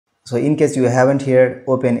So in case you haven't heard,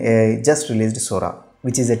 OpenAI just released Sora,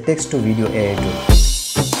 which is a text to video AI tool.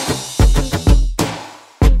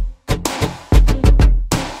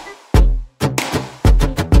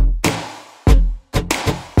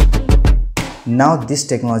 Now this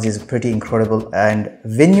technology is pretty incredible, and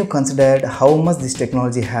when you consider how much this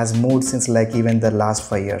technology has moved since like even the last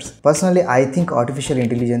 5 years. Personally, I think artificial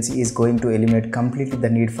intelligence is going to eliminate completely the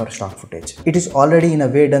need for stock footage. It is already in a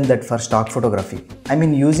way done that for stock photography. I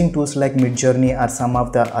mean, using tools like Midjourney or some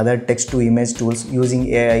of the other text to image tools using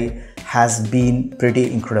AI has been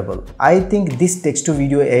pretty incredible. I think this text to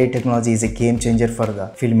video AI technology is a game changer for the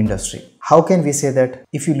film industry. How can we say that?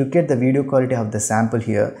 If you look at the video quality of the sample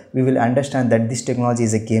here, we will understand that this technology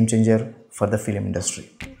is a game changer for the film industry.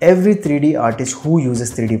 Every 3D artist who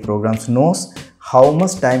uses 3D programs knows how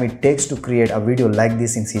much time it takes to create a video like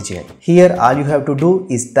this in CGI. Here all you have to do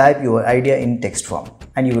is type your idea in text form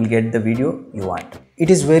and you will get the video you want. It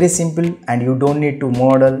is very simple and you don't need to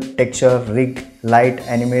model, texture, rig, light,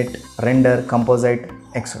 animate, render, composite,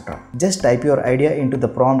 etc. Just type your idea into the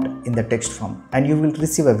prompt in the text form and you will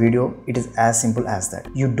receive a video. It is as simple as that.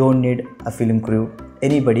 You don't need a film crew.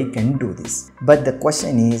 Anybody can do this. But the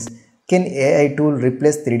question is, can AI tool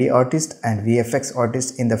replace 3D artists and VFX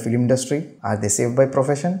artists in the film industry? Are they saved by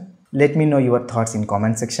profession? Let me know your thoughts in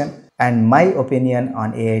comment section. And my opinion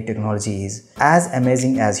on AI technology is, as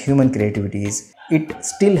amazing as human creativity is, it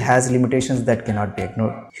still has limitations that cannot be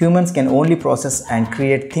ignored. Humans can only process and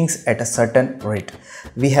create things at a certain rate.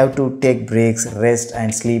 We have to take breaks, rest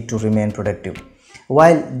and sleep to remain productive.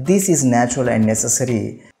 While this is natural and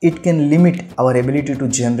necessary, it can limit our ability to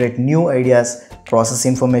generate new ideas, process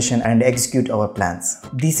information and execute our plans.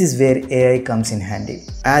 This is where AI comes in handy,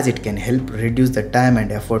 as it can help reduce the time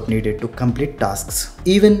and effort needed to complete tasks.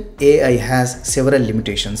 Even AI has several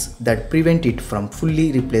limitations that prevent it from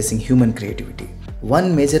fully replacing human creativity.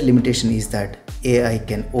 One major limitation is that AI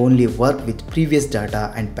can only work with previous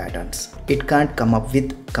data and patterns. It can't come up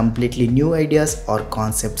with completely new ideas or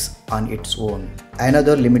concepts on its own.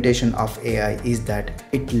 Another limitation of AI is that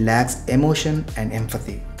it lacks emotion and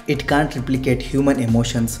empathy. It can't replicate human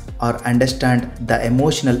emotions or understand the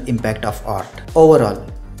emotional impact of art. Overall,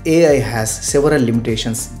 AI has several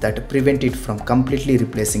limitations that prevent it from completely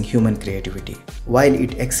replacing human creativity. While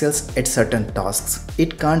it excels at certain tasks,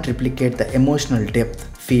 it can't replicate the emotional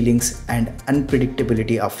depth, feelings, and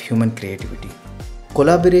unpredictability of human creativity.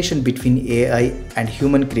 Collaboration between AI and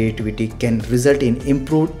human creativity can result in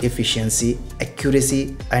improved efficiency,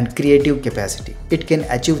 accuracy, and creative capacity. It can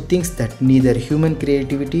achieve things that neither human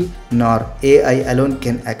creativity nor AI alone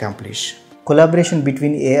can accomplish. Collaboration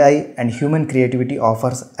between AI and human creativity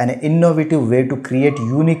offers an innovative way to create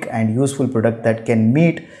unique and useful products that can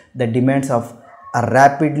meet the demands of a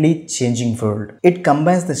rapidly changing world. It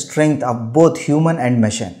combines the strength of both human and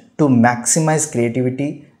machine to maximize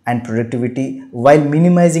creativity and productivity while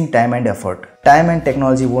minimizing time and effort. Time and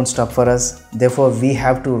technology won't stop for us, therefore we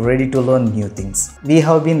have to ready to learn new things. We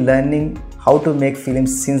have been learning how to make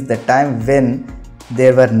films since the time when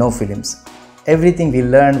there were no films. Everything we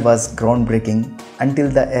learned was groundbreaking until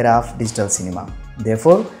the era of digital cinema.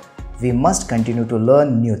 Therefore, we must continue to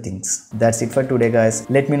learn new things. That's it for today guys.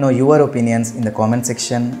 Let me know your opinions in the comment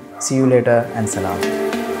section. See you later and salam.